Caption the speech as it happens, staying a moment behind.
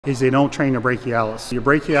is they don't train your brachialis. Your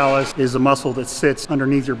brachialis is a muscle that sits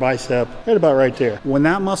underneath your bicep, right about right there. When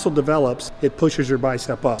that muscle develops, it pushes your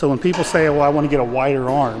bicep up. So when people say, well, I want to get a wider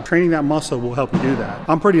arm, training that muscle will help you do that.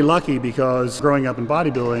 I'm pretty lucky because growing up in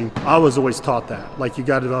bodybuilding, I was always taught that. Like, you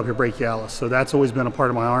got to develop your brachialis. So that's always been a part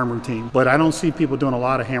of my arm routine. But I don't see people doing a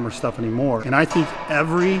lot of hammer stuff anymore. And I think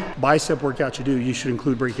every bicep workout you do, you should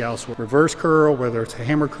include brachialis work. Reverse curl, whether it's a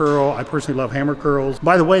hammer curl. I personally love hammer curls.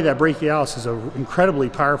 By the way, that brachialis is an incredibly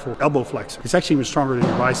powerful elbow flexor. It's actually even stronger than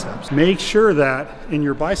your biceps. Make sure that in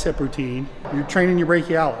your bicep routine, you're training your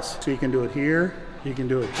brachialis. So you can do it here, you can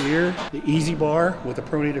do it here, the easy bar with a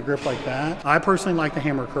pronated grip like that. I personally like the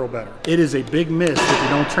hammer curl better. It is a big miss if you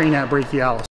don't train that brachialis.